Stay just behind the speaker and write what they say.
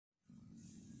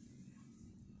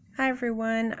Hi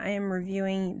everyone, I am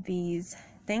reviewing these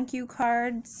thank you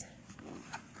cards,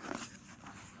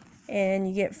 and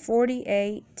you get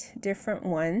 48 different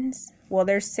ones. Well,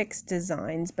 there's 6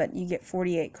 designs, but you get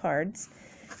 48 cards.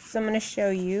 So I'm going to show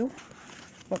you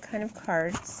what kind of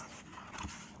cards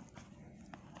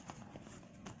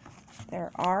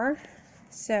there are.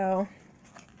 So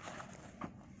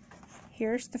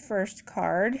here's the first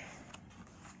card.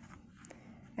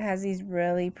 It has these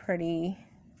really pretty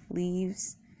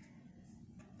leaves,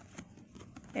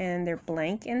 and they're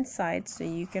blank inside, so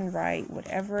you can write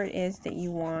whatever it is that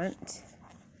you want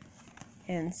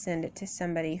and send it to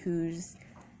somebody who's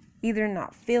either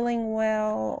not feeling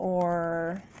well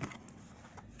or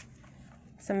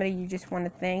somebody you just want to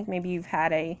thank. Maybe you've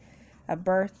had a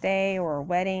birthday or a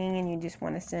wedding and you just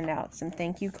want to send out some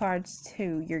thank you cards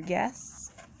to your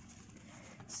guests.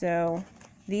 So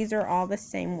these are all the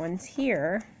same ones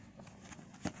here.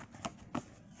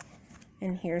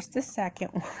 And here's the second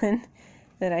one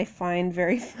that I find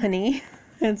very funny.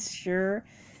 It's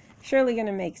surely going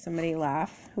to make somebody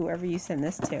laugh, whoever you send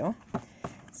this to.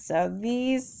 So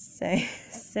these say,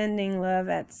 sending love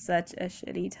at such a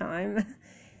shitty time.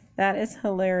 That is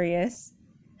hilarious.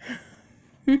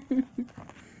 And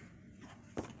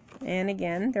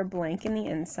again, they're blank in the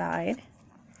inside.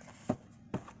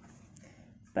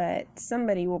 But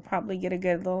somebody will probably get a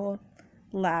good little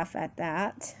laugh at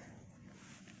that.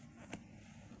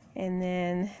 And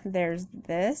then there's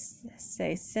this,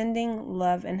 say sending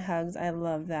love and hugs. I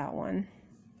love that one.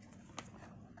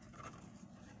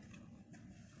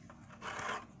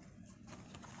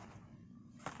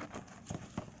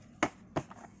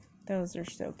 Those are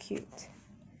so cute.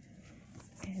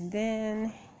 And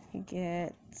then you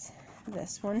get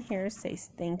this one here, says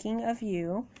thinking of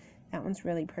you. That one's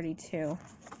really pretty too.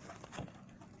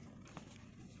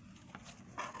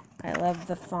 I love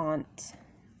the font.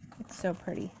 It's so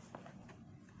pretty.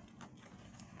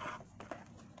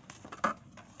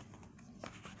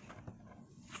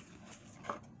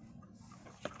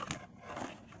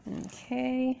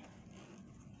 Okay.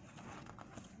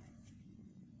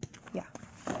 Yeah.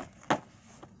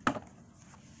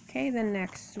 Okay, the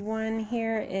next one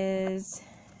here is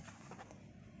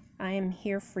I am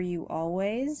here for you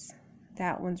always.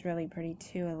 That one's really pretty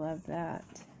too. I love that.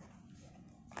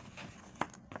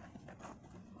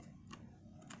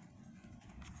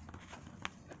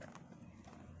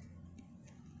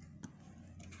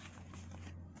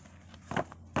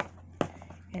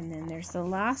 And then there's the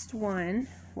last one,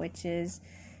 which is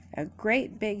a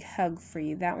great big hug for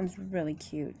you. That one's really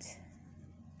cute.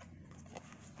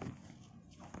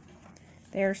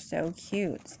 They're so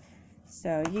cute.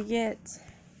 So you get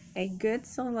a good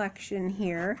selection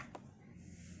here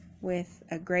with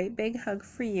a great big hug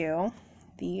for you.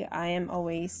 The I am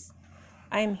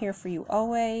here for you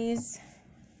always.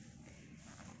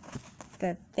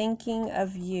 The thinking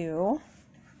of you.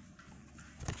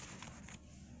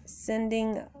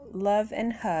 Sending love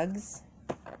and hugs.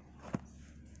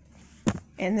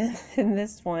 And then in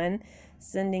this one,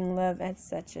 sending love at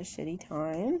such a shitty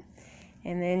time.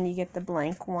 And then you get the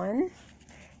blank one.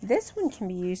 This one can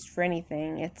be used for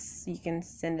anything. You can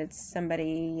send it to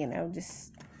somebody, you know,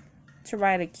 just to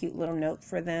write a cute little note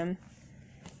for them.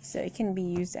 So it can be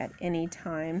used at any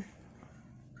time.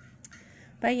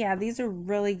 But yeah, these are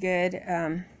really good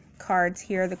cards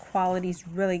here. The quality's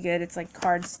really good. It's like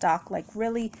cardstock, like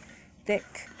really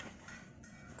thick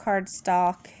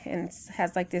cardstock, and it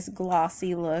has like this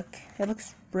glossy look. It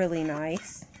looks really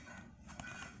nice.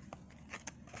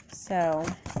 So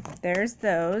there's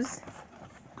those.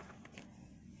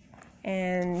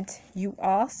 And you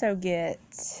also get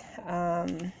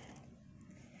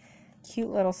cute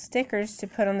little stickers to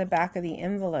put on the back of the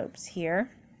envelopes here.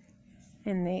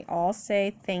 And they all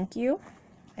say thank you,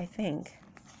 I think.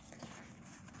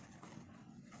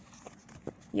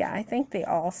 Yeah, I think they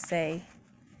all say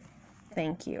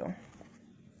thank you.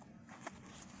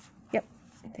 Yep,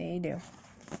 they do.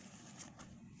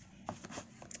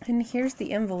 And here's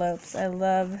the envelopes. I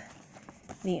love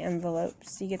the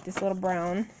envelopes. You get this little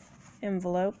brown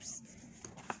envelopes.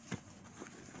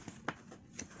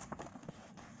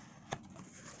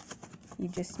 You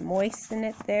just moisten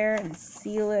it there and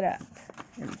seal it up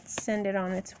and send it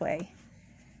on its way.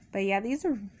 But yeah, these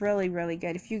are really, really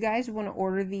good. If you guys want to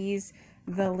order these,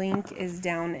 the link is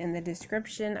down in the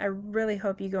description. I really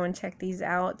hope you go and check these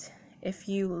out. If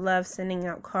you love sending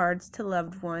out cards to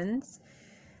loved ones,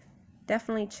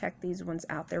 definitely check these ones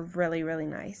out. They're really, really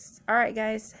nice. Alright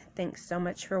guys, thanks so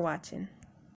much for watching.